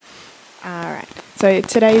So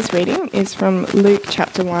today's reading is from Luke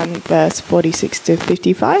chapter 1, verse 46 to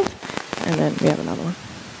 55, and then we have another one.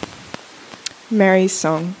 Mary's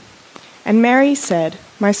song. And Mary said,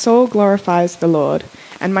 "My soul glorifies the Lord,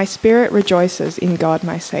 and my spirit rejoices in God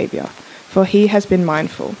my Saviour, for he has been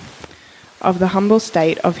mindful of the humble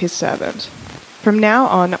state of his servant. From now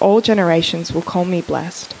on all generations will call me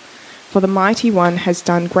blessed, for the Mighty One has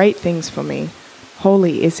done great things for me.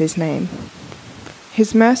 Holy is his name.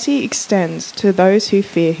 His mercy extends to those who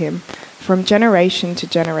fear him from generation to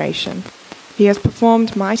generation. He has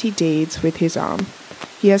performed mighty deeds with his arm.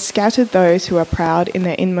 He has scattered those who are proud in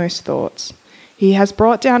their inmost thoughts. He has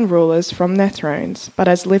brought down rulers from their thrones, but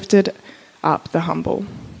has lifted up the humble.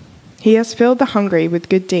 He has filled the hungry with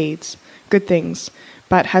good things,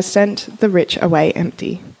 but has sent the rich away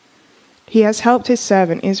empty. He has helped his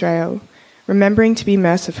servant Israel, remembering to be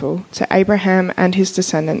merciful to Abraham and his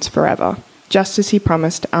descendants forever, just as he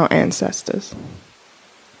promised our ancestors."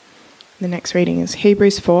 The next reading is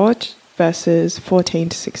Hebrews 4, verses 14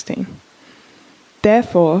 to 16.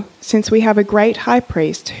 "Therefore, since we have a great high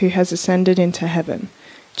priest who has ascended into heaven,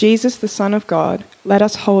 Jesus the Son of God, let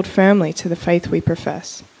us hold firmly to the faith we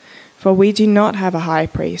profess. For we do not have a high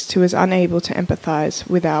priest who is unable to empathize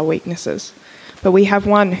with our weaknesses, but we have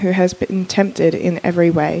one who has been tempted in every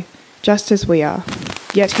way, just as we are,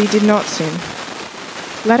 yet he did not sin.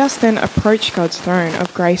 Let us then approach God's throne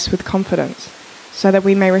of grace with confidence, so that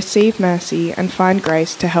we may receive mercy and find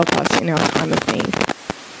grace to help us in our time of need."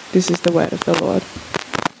 This is the word of the Lord.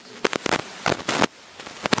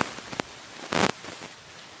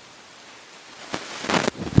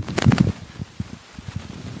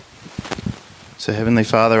 So, Heavenly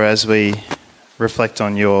Father, as we reflect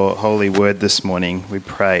on your holy word this morning, we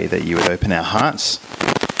pray that you would open our hearts,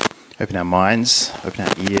 open our minds, open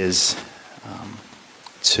our ears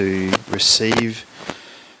to receive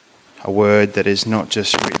a word that is not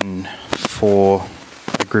just written for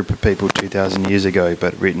a group of people 2,000 years ago,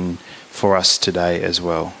 but written for us today as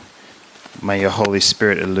well. May your Holy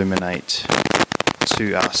Spirit illuminate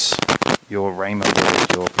to us your rhema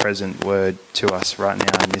word, your present word to us right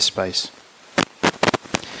now in this space.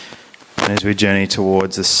 And as we journey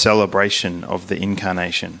towards the celebration of the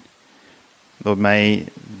Incarnation, Lord, may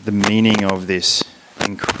the meaning of this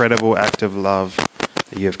incredible act of love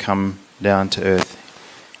that you have come down to earth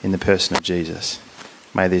in the person of Jesus,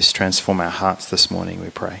 may this transform our hearts this morning, we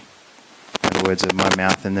pray. May the words of my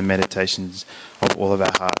mouth and the meditations of all of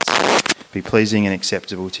our hearts be pleasing and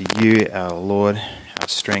acceptable to you, our Lord, our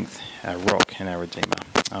strength, our rock, and our Redeemer.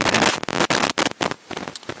 Amen.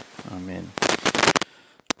 Amen.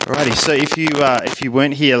 Alrighty, so if you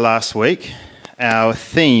weren't here last week, our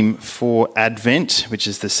theme for Advent, which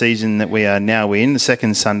is the season that we are now in, the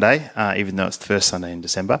second Sunday, even though it's the first Sunday in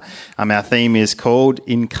December, our theme is called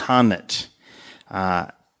Incarnate.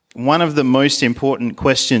 One of the most important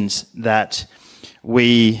questions that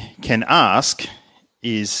we can ask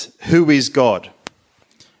is, who is God?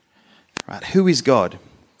 Right, who is God?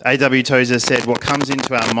 A.W. Tozer said, what comes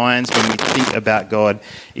into our minds when we think about God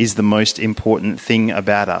is the most important thing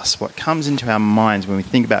about us. What comes into our minds when we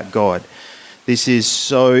think about God, this is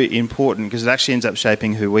so important because it actually ends up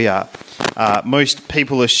shaping who we are. Most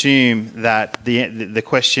people assume that the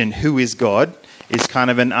question, who is God, is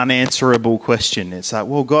kind of an unanswerable question. It's like,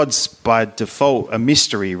 well, God's by default a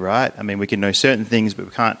mystery, right? I mean, we can know certain things, but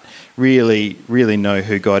we can't really know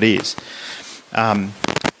who God is.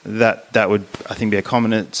 That would, I think, be a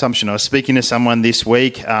common assumption. I was speaking to someone this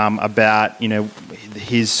week about,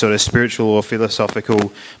 his sort of spiritual or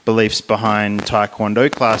philosophical beliefs behind Taekwondo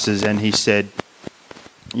classes, and he said,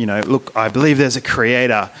 look, I believe there's a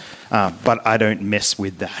creator, but I don't mess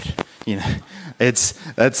with that.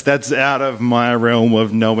 That's out of my realm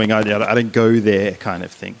of knowing. I don't go there, kind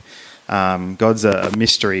of thing. God's a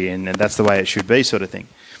mystery, and that's the way it should be, sort of thing.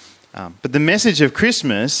 But the message of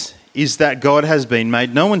Christmas is that God has been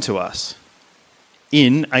made known to us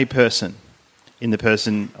in a person, in the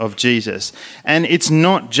person of Jesus. And it's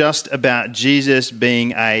not just about Jesus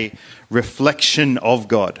being a reflection of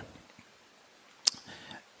God.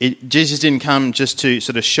 Jesus didn't come just to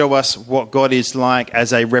sort of show us what God is like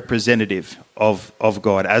as a representative of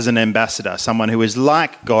God, as an ambassador, someone who is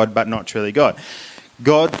like God but not truly God.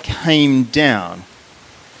 God came down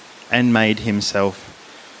and made himself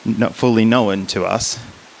not fully known to us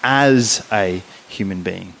as a human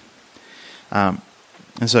being. And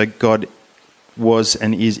so God was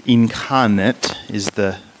and is incarnate, is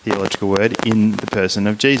the theological word, in the person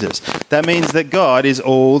of Jesus. That means that God is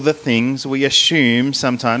all the things we assume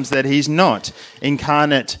sometimes that he's not.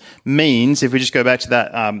 Incarnate means, if we just go back to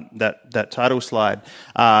that title slide,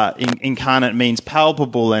 incarnate means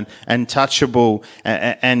palpable and touchable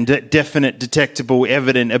and definite, detectable,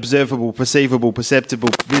 evident, observable, perceivable, perceptible,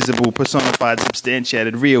 visible, personified,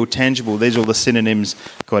 substantiated, real, tangible. These are all the synonyms,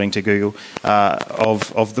 according to Google,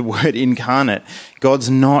 of the word incarnate. God's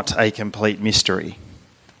not a complete mystery.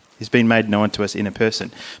 He's been made known to us in a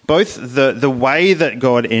person. Both the way that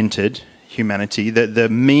God entered humanity, the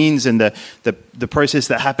means and the process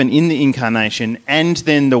that happened in the incarnation, and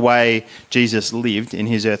then the way Jesus lived in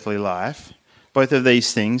his earthly life, both of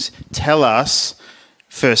these things tell us,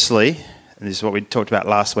 firstly, and this is what we talked about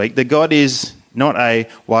last week, that God is not a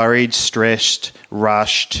worried, stressed,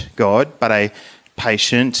 rushed God, but a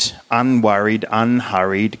patient, unworried,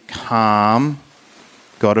 unhurried, calm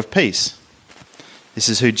God of peace. This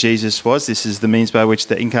is who Jesus was. This is the means by which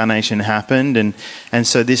the incarnation happened. And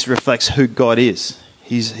so this reflects who God is.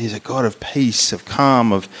 He's a God of peace, of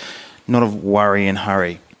calm, of not of worry and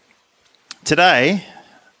hurry. Today,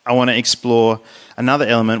 I want to explore another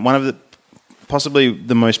element, one of the possibly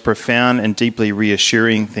the most profound and deeply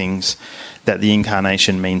reassuring things that the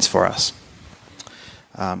incarnation means for us.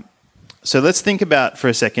 So let's think about for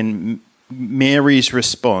a second Mary's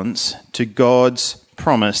response to God's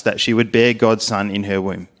promise that she would bear God's son in her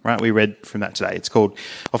womb. Right? We read from that today. It's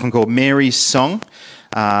often called Mary's song,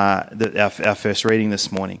 our first reading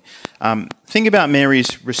this morning. Think about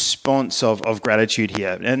Mary's response of gratitude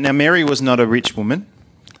here. Now, Mary was not a rich woman.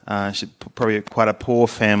 She's probably quite a poor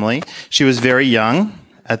family. She was very young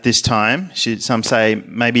at this time. Some say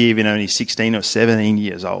maybe even only 16 or 17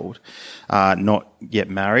 years old. Not yet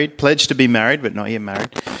married. Pledged to be married, but not yet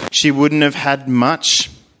married. She wouldn't have had much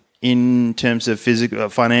in terms of physical,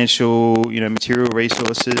 financial, material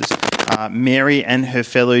resources. Mary and her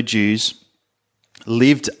fellow Jews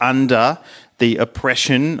lived under the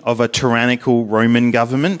oppression of a tyrannical Roman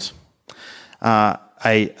government, a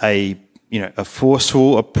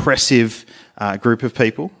forceful, oppressive group of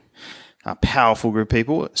people, a powerful group of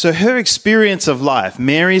people. So her experience of life,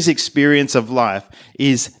 Mary's experience of life,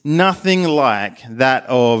 is nothing like that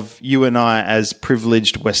of you and I as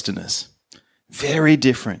privileged Westerners. Very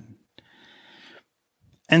different.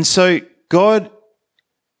 And so God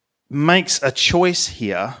makes a choice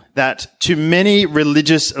here that to many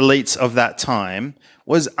religious elites of that time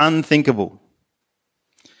was unthinkable.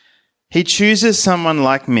 He chooses someone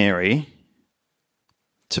like Mary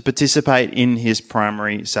to participate in his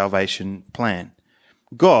primary salvation plan.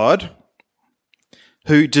 God,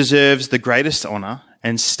 who deserves the greatest honor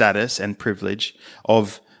and status and privilege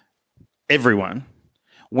of everyone,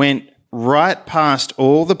 went right past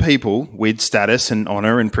all the people with status and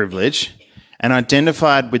honor and privilege and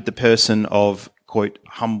identified with the person of, quote,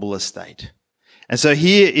 humble estate. And so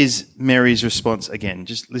here is Mary's response again.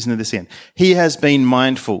 Just listen to this again. He has been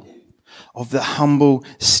mindful of the humble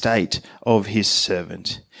state of his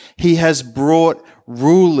servant. He has brought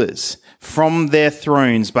rulers from their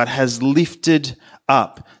thrones, but has lifted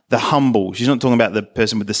up the humble. She's not talking about the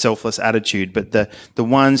person with the selfless attitude, but the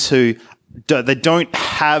ones who they don't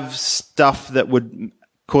have stuff that would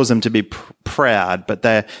cause them to be proud, but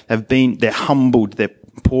they're humbled, they're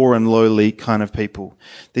poor and lowly kind of people.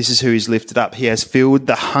 This is who he's lifted up. He has filled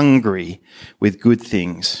the hungry with good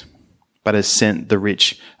things, but has sent the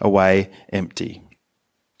rich away empty.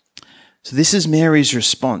 So this is Mary's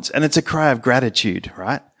response, and it's a cry of gratitude,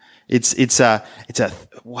 right? It's a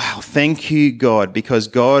wow, thank you, God, because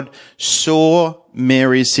God saw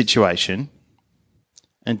Mary's situation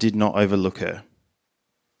and did not overlook her.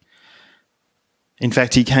 In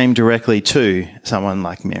fact, he came directly to someone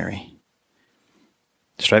like Mary,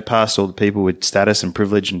 straight past all the people with status and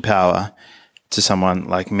privilege and power to someone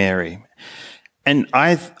like Mary. And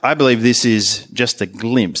I believe this is just a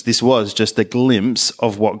glimpse. This was just a glimpse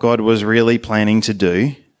of what God was really planning to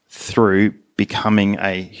do through becoming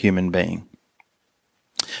a human being.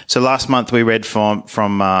 So last month we read from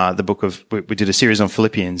the book of, we did a series on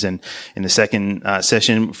Philippians, and in the second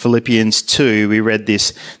session, Philippians 2, we read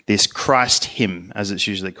this Christ hymn, as it's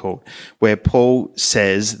usually called, where Paul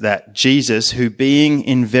says that Jesus, who being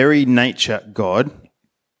in very nature God,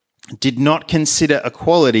 did not consider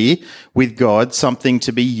equality with God something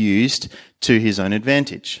to be used to his own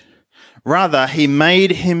advantage. Rather, he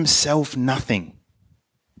made himself nothing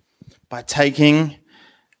by taking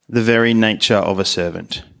the very nature of a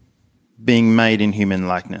servant, being made in human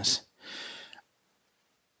likeness.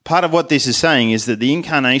 Part of what this is saying is that the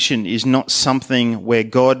incarnation is not something where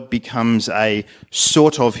God becomes a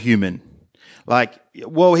sort of human, Like,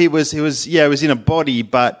 well, he was in a body,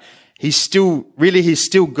 but he's still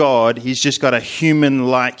God. He's just got a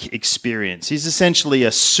human-like experience. He's essentially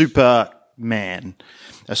a superman,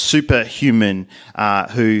 a superhuman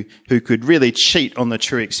who could really cheat on the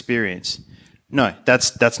true experience. No,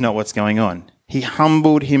 that's not what's going on. He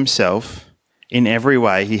humbled himself in every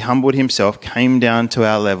way. He humbled himself, came down to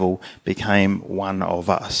our level, became one of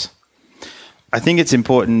us. I think it's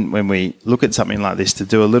important when we look at something like this to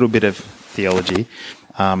do a little bit of theology,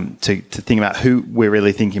 to think about who we're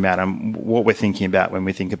really thinking about and what we're thinking about when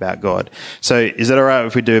we think about God. So is that all right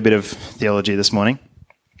if we do a bit of theology this morning?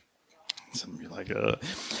 Some of you are like,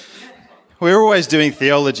 we're always doing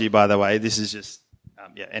theology, by the way. This is just...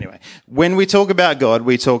 anyway, when we talk about God,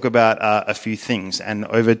 we talk about a few things. And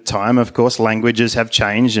over time, of course, languages have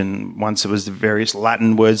changed. And once it was the various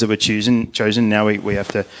Latin words that were chosen, now we have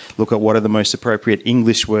to look at what are the most appropriate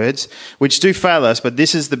English words, which do fail us. But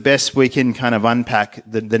this is the best we can kind of unpack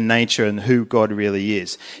the nature and who God really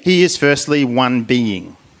is. He is firstly one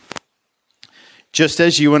being. Just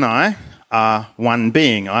as you and I are one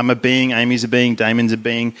being. I'm a being, Amy's a being, Damon's a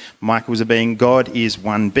being, Michael's a being. God is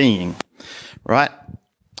one being, right?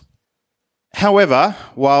 However,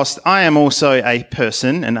 whilst I am also a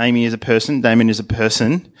person, and Amy is a person, Damon is a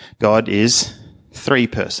person, God is three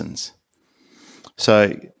persons.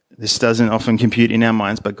 So this doesn't often compute in our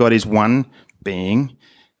minds, but God is one being,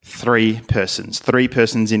 three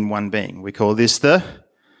persons in one being. We call this the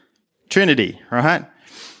Trinity, right?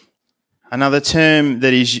 Another term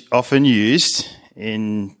that is often used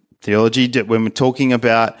in theology when we're talking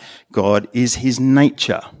about God is his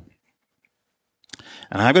nature.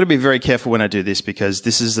 And I've got to be very careful when I do this, because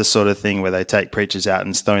this is the sort of thing where they take preachers out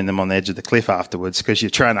and stone them on the edge of the cliff afterwards, because you're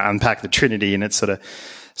trying to unpack the Trinity, and it's sort of...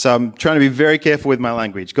 So I'm trying to be very careful with my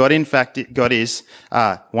language. God is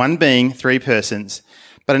one being, three persons.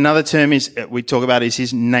 But another term we talk about is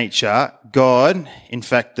his nature. God, in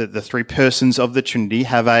fact, the three persons of the Trinity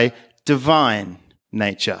have a divine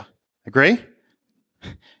nature. Agree?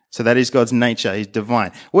 So that is God's nature. He's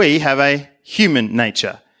divine. We have a human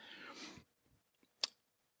nature.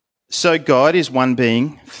 So God is one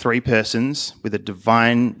being, three persons with a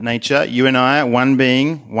divine nature. You and I are one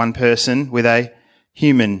being, one person with a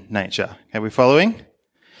human nature. Are we following?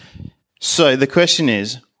 So the question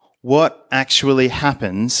is, what actually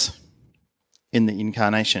happens in the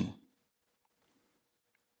incarnation?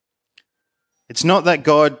 It's not that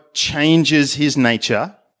God changes his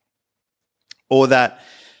nature or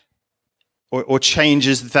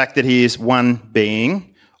changes the fact that he is one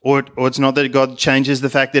being, or it's not that God changes the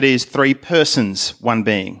fact that he is three persons, one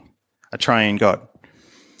being, a triune God.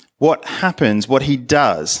 What happens, what he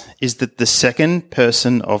does, is that the second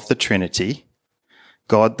person of the Trinity,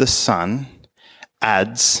 God the Son,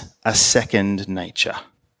 adds a second nature,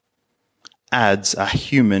 adds a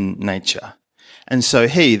human nature. And so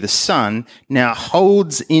he, the Son, now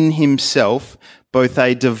holds in himself both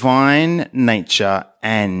a divine nature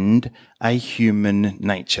and a human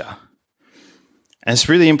nature. And it's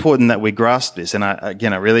really important that we grasp this. And I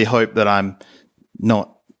really hope that I'm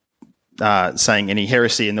not saying any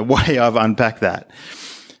heresy in the way I've unpacked that.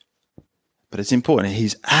 But it's important.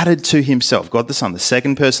 He's added to himself, God the Son, the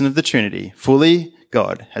second person of the Trinity, fully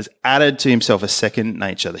God, has added to himself a second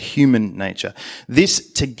nature, the human nature. This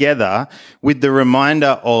together with the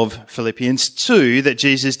reminder of Philippians 2 that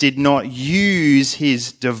Jesus did not use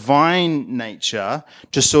his divine nature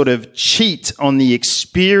to sort of cheat on the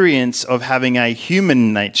experience of having a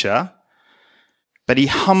human nature, but he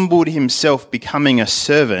humbled himself, becoming a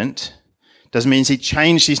servant. Doesn't mean he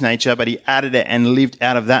changed his nature, but he added it and lived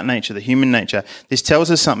out of that nature, the human nature. This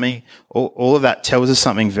tells us something, all of that tells us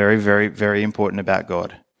something very, very, very important about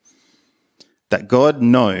God. That God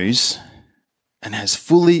knows and has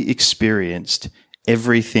fully experienced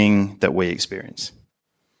everything that we experience.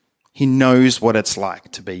 He knows what it's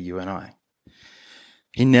like to be you and I.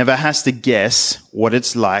 He never has to guess what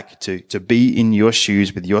it's like to be in your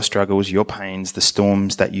shoes with your struggles, your pains, the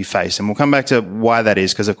storms that you face. And we'll come back to why that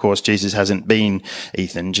is, because, of course, Jesus hasn't been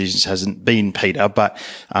Ethan, Jesus hasn't been Peter, but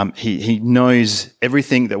he knows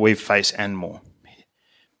everything that we've faced and more.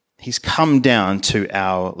 He's come down to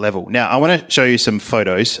our level. Now, I want to show you some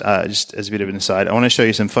photos, just as a bit of an aside. I want to show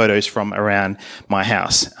you some photos from around my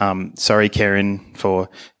house. Sorry, Karen,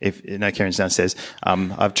 Karen's downstairs.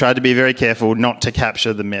 I've tried to be very careful not to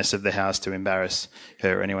capture the mess of the house to embarrass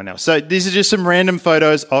her or anyone else. So these are just some random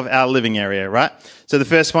photos of our living area, right? So the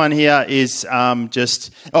first one here is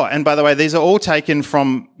just... Oh, and by the way, these are all taken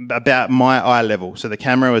from about my eye level. So the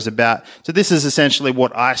camera was about... So this is essentially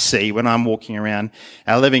what I see when I'm walking around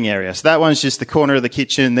our living area. So that one's just the corner of the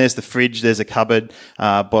kitchen. There's the fridge. There's a cupboard,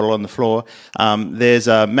 bottle on the floor. There's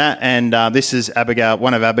a mat, and this is Abigail,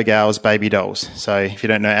 one of Abigail's baby dolls. So if you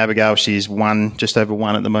don't know Abigail, she's just over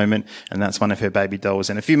one at the moment, and that's one of her baby dolls.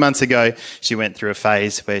 And a few months ago, she went through a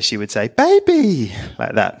phase where she would say, "Baby,"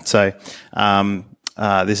 like that. So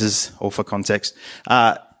this is all for context.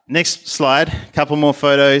 Next slide, a couple more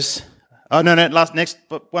photos. Oh, no, next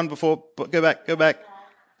one before. Go back.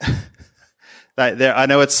 There, I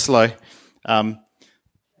know it's slow.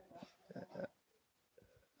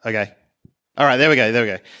 Okay. All right, there we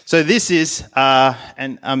go. So this is,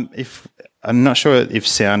 if I'm not sure if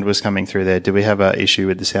sound was coming through there. Do we have an issue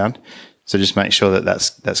with the sound? So just make sure that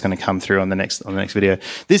that's going to come through on the next video.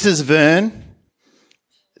 This is Vern.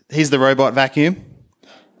 He's the robot vacuum.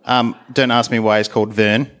 Don't ask me why he's called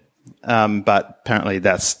Vern, but apparently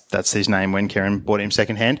that's his name when Karen bought him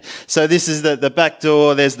secondhand. So this is the back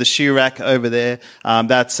door. There's the shoe rack over there.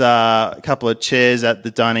 That's a couple of chairs at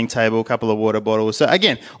the dining table, a couple of water bottles. So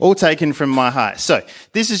again, all taken from my height. So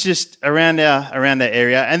this is just around our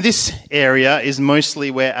area, and this area is mostly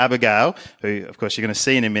where Abigail, who of course you're going to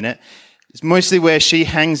see in a minute, it's mostly where she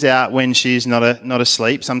hangs out when she's not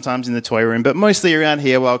asleep, sometimes in the toy room, but mostly around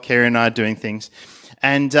here while Karen and I are doing things.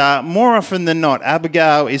 And more often than not,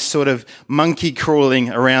 Abigail is sort of monkey crawling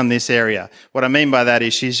around this area. What I mean by that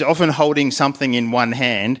is she's often holding something in one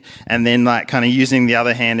hand and then like kind of using the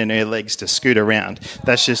other hand and her legs to scoot around.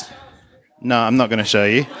 That's just... No, I'm not going to show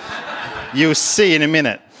you. You'll see in a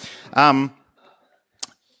minute. Now,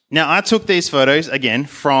 I took these photos, again,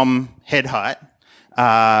 from head height.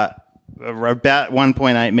 About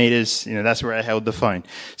 1.8 meters, that's where I held the phone.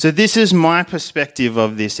 So this is my perspective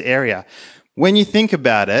of this area. When you think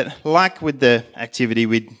about it, like with the activity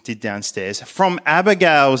we did downstairs, from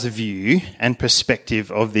Abigail's view and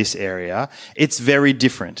perspective of this area, it's very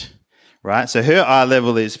different, right? So her eye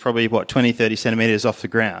level is probably, 20, 30 centimeters off the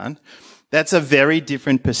ground. That's a very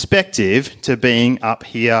different perspective to being up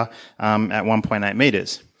here at 1.8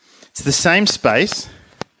 meters. It's the same space,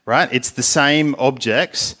 right? It's the same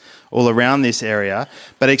objects all around this area,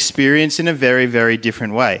 but experienced in a very, very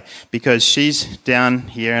different way because she's down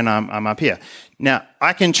here and I'm up here. Now,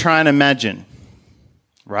 I can try and imagine,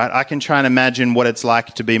 right? I can try and imagine what it's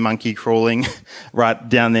like to be monkey crawling right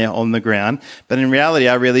down there on the ground, but in reality,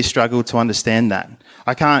 I really struggle to understand that.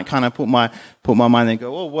 I can't kind of put my mind and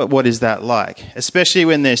go, well, what is that like? Especially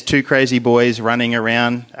when there's two crazy boys running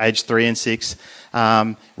around, age 3 and 6,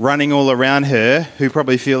 running all around her, who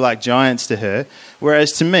probably feel like giants to her,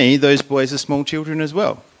 whereas to me, those boys are small children as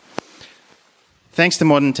well. Thanks to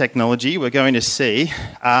modern technology, we're going to see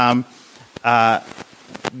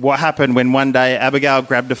what happened when one day Abigail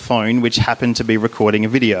grabbed a phone which happened to be recording a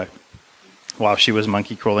video while she was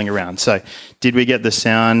monkey crawling around. So did we get the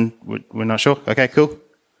sound? We're not sure. Okay, cool.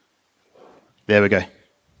 There we go.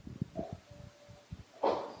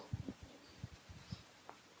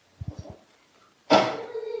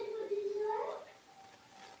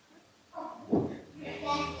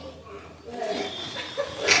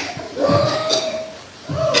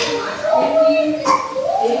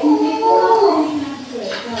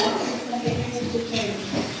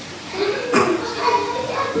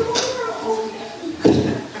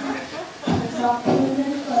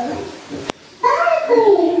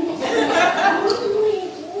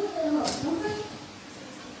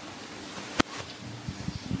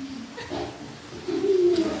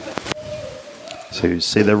 So you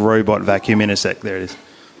see the robot vacuum in a sec. There it is.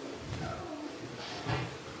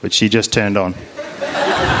 Which she just turned on.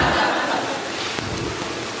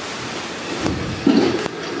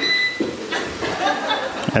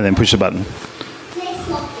 And then push the button.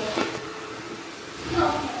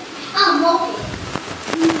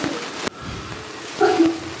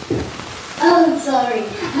 Oh, sorry.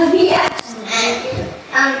 Have you actually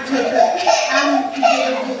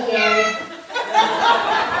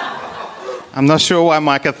I'm not sure why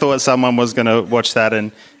Micah thought someone was going to watch that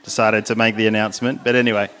and decided to make the announcement. But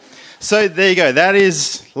anyway, so there you go. That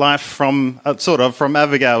is life from from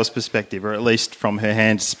Abigail's perspective, or at least from her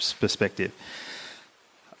hand's perspective.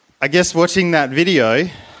 I guess watching that video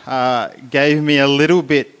gave me a little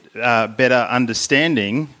bit better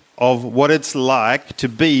understanding of what it's like to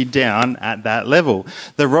be down at that level.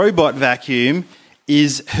 The robot vacuum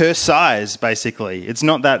is her size, basically. It's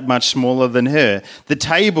not that much smaller than her. The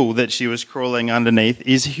table that she was crawling underneath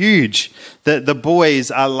is huge. The boys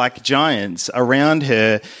are like giants around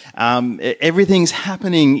her. Everything's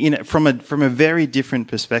happening from a very different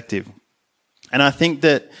perspective. And I think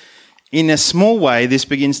that in a small way, this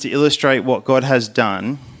begins to illustrate what God has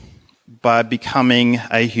done by becoming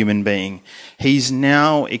a human being. He's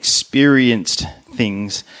now experienced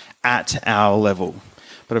things at our level,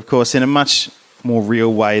 but of course in a much more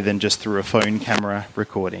real way than just through a phone camera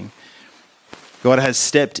recording. God has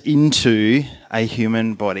stepped into a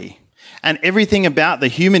human body. And everything about the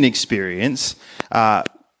human experience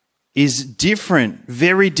is different,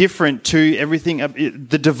 very different to everything,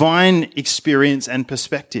 the divine experience and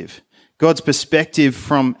perspective. God's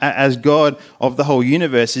perspective as God of the whole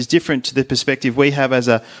universe is different to the perspective we have as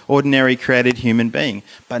an ordinary created human being.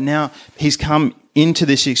 But now he's come into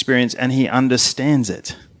this experience and he understands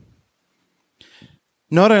it.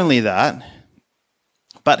 Not only that,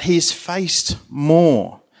 but he's faced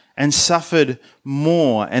more and suffered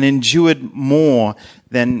more and endured more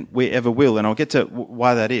than we ever will. And I'll get to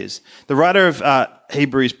why that is. The writer of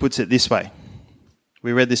Hebrews puts it this way.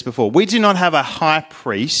 We read this before. We do not have a high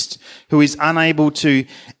priest who is unable to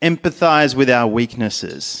empathize with our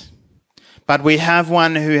weaknesses, but we have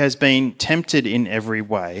one who has been tempted in every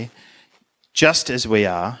way, just as we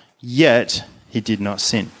are, yet he did not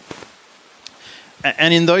sin.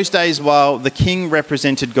 And in those days, while the king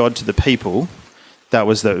represented God to the people, that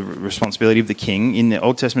was the responsibility of the king. In the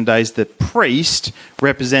Old Testament days, the priest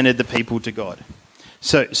represented the people to God.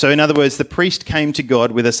 So in other words, the priest came to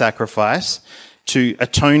God with a sacrifice to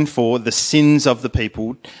atone for the sins of the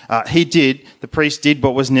people. The priest did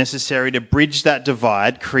what was necessary to bridge that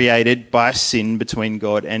divide created by sin between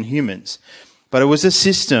God and humans. But it was a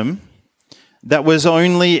system that was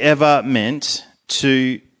only ever meant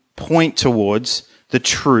to point towards the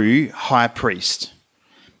true high priest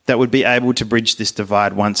that would be able to bridge this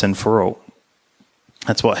divide once and for all.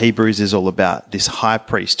 That's what Hebrews is all about, this high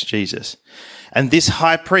priest, Jesus. And this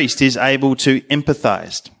high priest is able to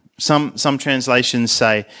empathize. Some translations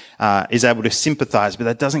say is able to sympathize, but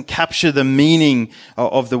that doesn't capture the meaning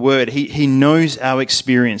of the word. He knows our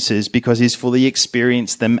experiences because he's fully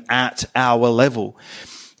experienced them at our level.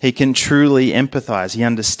 He can truly empathize. He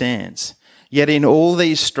understands. Yet in all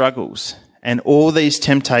these struggles and all these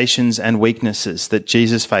temptations and weaknesses that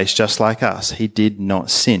Jesus faced just like us, he did not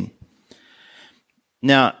sin.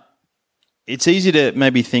 Now, it's easy to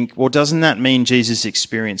maybe think, well, doesn't that mean Jesus'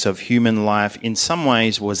 experience of human life in some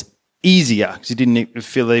ways was easier because he didn't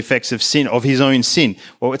feel the effects of sin, of his own sin?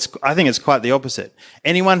 Well, I think it's quite the opposite.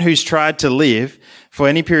 Anyone who's tried to live for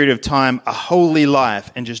any period of time a holy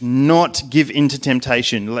life and just not give in to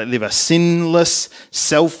temptation, live a sinless,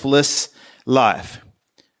 selfless life,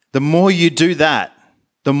 the more you do that,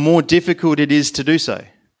 the more difficult it is to do so,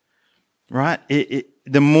 right?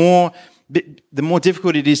 The more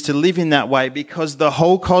difficult it is to live in that way because the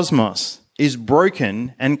whole cosmos is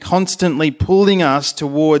broken and constantly pulling us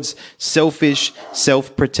towards selfish,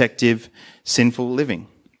 self-protective, sinful living.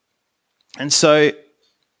 And so I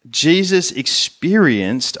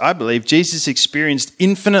believe Jesus experienced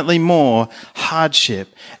infinitely more hardship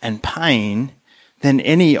and pain than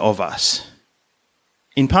any of us,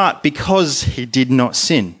 in part because he did not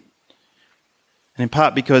sin. And in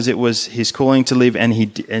part because it was his calling to live, and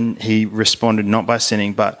he responded not by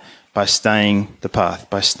sinning, but by staying the path,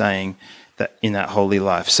 by staying in that holy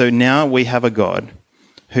life. So now we have a God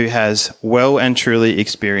who has well and truly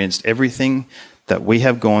experienced everything that we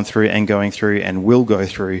have gone through and going through and will go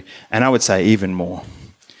through, and I would say even more.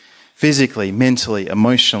 Physically, mentally,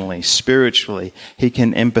 emotionally, spiritually, he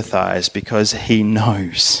can empathize because he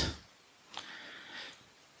knows.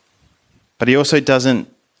 But he also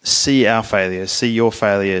doesn't see our failures, see your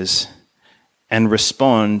failures, and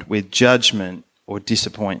respond with judgment or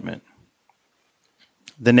disappointment.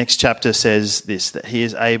 The next chapter says this, that he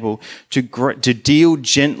is able to deal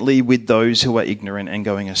gently with those who are ignorant and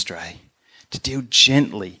going astray. To deal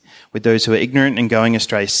gently with those who are ignorant and going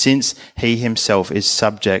astray, since he himself is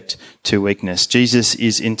subject to weakness. Jesus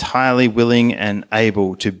is entirely willing and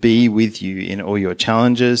able to be with you in all your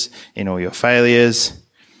challenges, in all your failures,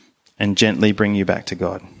 and gently bring you back to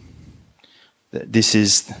God. This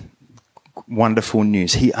is wonderful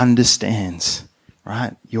news. He understands,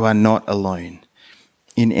 right? You are not alone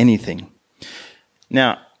in anything.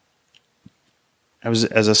 Now, as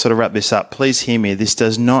I sort of wrap this up, please hear me. This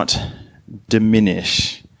does not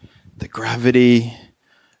diminish the gravity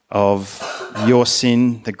of your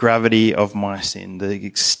sin, the gravity of my sin, the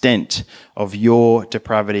extent of your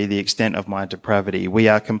depravity, the extent of my depravity. We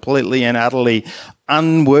are completely and utterly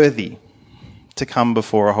unworthy to come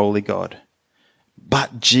before a holy God.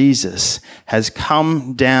 But Jesus has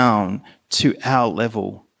come down to our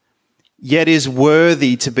level, yet is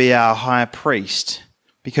worthy to be our high priest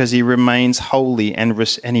because he remains holy and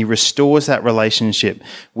he restores that relationship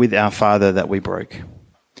with our Father that we broke.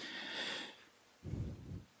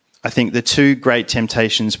 I think the two great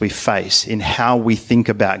temptations we face in how we think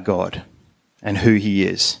about God and who he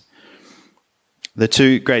is. The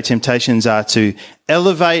two great temptations are to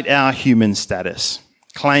elevate our human status,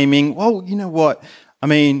 claiming, well, you know what? I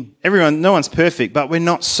mean, no one's perfect, but we're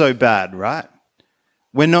not so bad, right?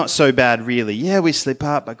 We're not so bad, really. Yeah, we slip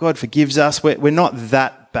up, but God forgives us. We're not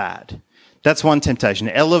that bad. That's one temptation,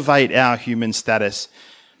 elevate our human status.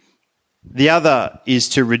 The other is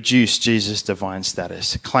to reduce Jesus' divine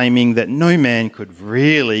status, claiming that no man could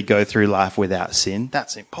really go through life without sin.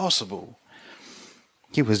 That's impossible.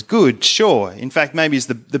 He was good, sure. In fact, maybe he's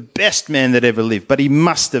the best man that ever lived, but he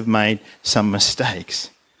must have made some mistakes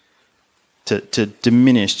to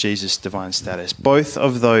diminish Jesus' divine status. Both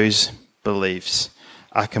of those beliefs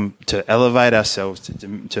are to elevate ourselves,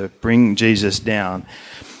 to bring Jesus down,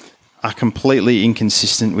 are completely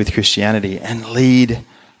inconsistent with Christianity and lead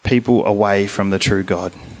people away from the true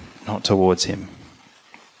God, not towards him.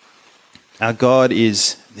 Our God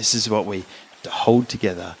this is what we have to hold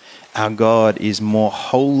together. Our God is more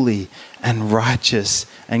holy and righteous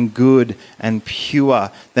and good and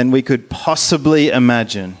pure than we could possibly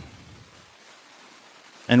imagine.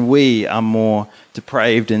 And we are more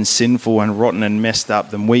depraved and sinful and rotten and messed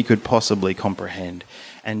up than we could possibly comprehend.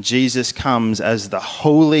 And Jesus comes as the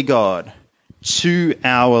holy God to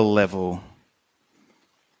our level,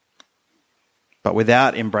 but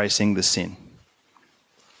without embracing the sin,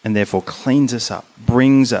 and therefore cleans us up,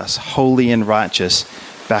 brings us holy and righteous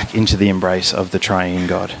back into the embrace of the triune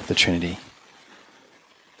God, the Trinity.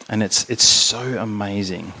 And it's so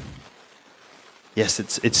amazing. Yes,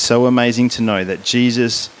 it's so amazing to know that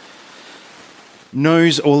Jesus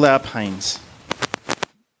knows all our pains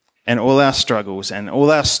and all our struggles and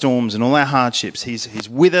all our storms and all our hardships. He's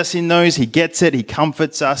with us in those. He gets it. He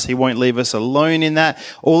comforts us. He won't leave us alone in that.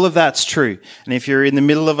 All of that's true. And if you're in the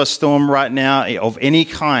middle of a storm right now of any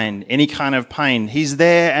kind of pain, he's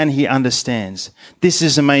there and he understands. This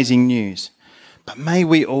is amazing news. But may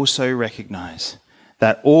we also recognize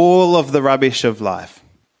that all of the rubbish of life,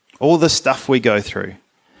 all the stuff we go through,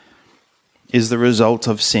 is the result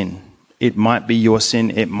of sin. It might be your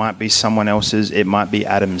sin, it might be someone else's, it might be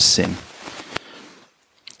Adam's sin.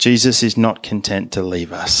 Jesus is not content to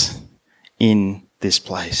leave us in this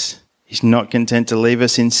place. He's not content to leave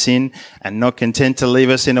us in sin and not content to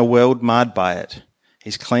leave us in a world marred by it.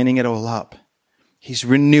 He's cleaning it all up. He's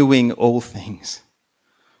renewing all things.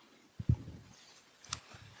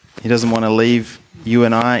 He doesn't want to leave you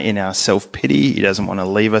and I in our self-pity. He doesn't want to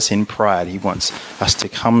leave us in pride. He wants us to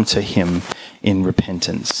come to him in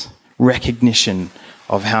repentance, recognition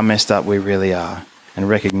of how messed up we really are, and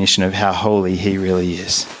recognition of how holy he really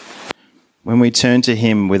is. When we turn to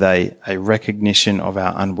him with a recognition of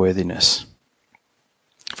our unworthiness.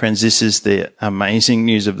 Friends, this is the amazing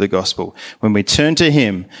news of the gospel. When we turn to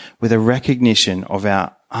him with a recognition of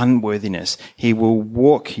our unworthiness, he will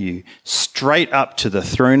walk you straight up to the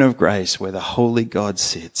throne of grace where the holy God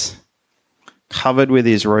sits, covered with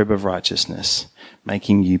his robe of righteousness,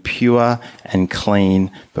 making you pure and clean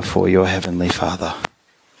before your heavenly Father.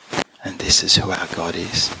 And this is who our God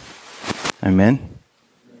is. Amen.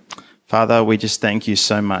 Father, we just thank you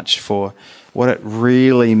so much for what it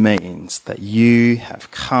really means that you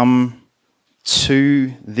have come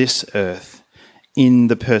to this earth in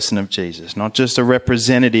the person of Jesus, not just a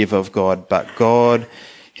representative of God, but God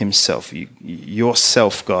himself,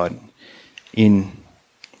 yourself, God, in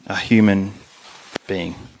a human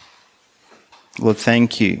being. Lord,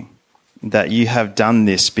 thank you that you have done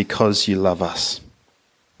this because you love us.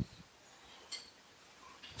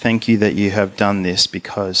 Thank you that you have done this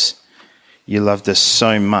because you loved us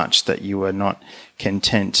so much that you were not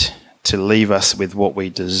content to leave us with what we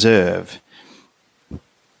deserve,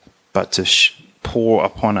 but to pour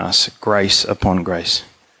upon us grace upon grace.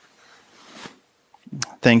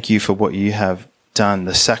 Thank you for what you have done,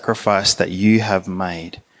 the sacrifice that you have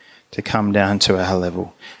made to come down to our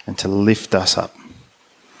level and to lift us up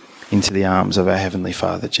into the arms of our Heavenly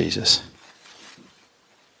Father, Jesus.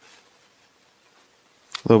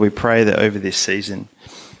 Lord, we pray that over this season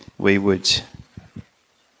we would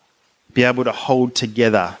be able to hold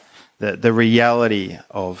together the reality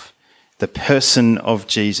of the person of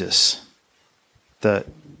Jesus, the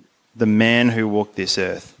man who walked this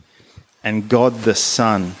earth, and God the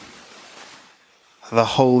Son, the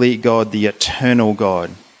holy God, the eternal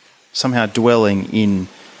God, somehow dwelling in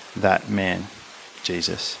that man,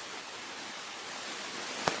 Jesus.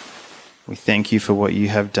 We thank you for what you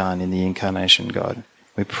have done in the incarnation, God.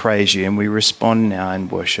 We praise you and we respond now in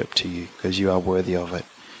worship to you because you are worthy of it.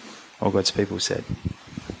 All God's people said.